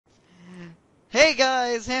Hey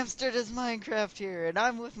guys, Hamster does Minecraft here, and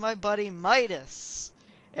I'm with my buddy Midas.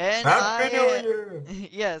 And Happy New Year!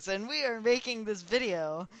 yes, and we are making this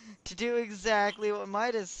video to do exactly what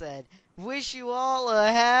Midas said. Wish you all a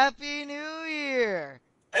Happy New Year!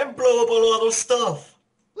 And blow up a lot of stuff!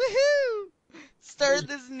 Woohoo! Start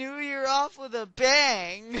this new year off with a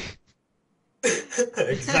bang!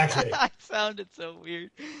 Exactly. I sounded so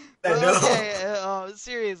weird. I But know. okay,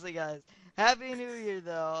 seriously guys. Happy New Year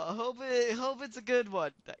though. Hope it's a good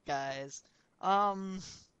one, guys. Um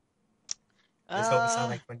Let's hope it sounds Uh,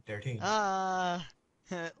 like 2013.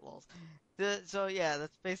 well, so yeah,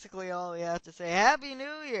 that's basically all we have to say. Happy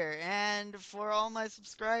New Year, and for all my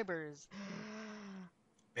subscribers.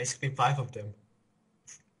 Basically, five of them.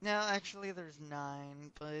 No, actually, there's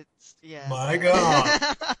nine, but yeah, My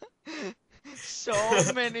God! so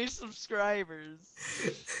many subscribers.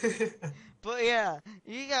 But yeah,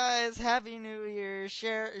 you guys, Happy New Year.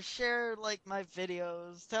 Share like my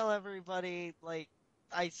videos. Tell everybody like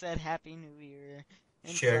I said Happy New Year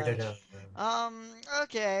and Shared it such. out.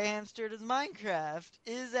 Okay, Hamster Does Minecraft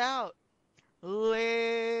is out.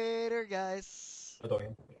 Later, guys.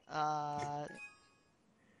 Annoying. Uh,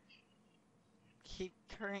 keep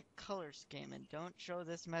current color scheme and don't show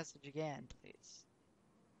this message again, please.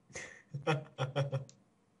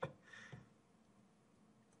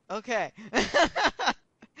 Okay.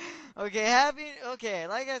 Okay,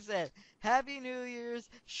 like I said, Happy New Year's,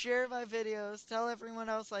 share my videos, tell everyone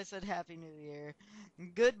else I said Happy New Year.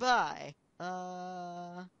 Goodbye.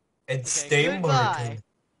 And Okay, stay goodbye. American.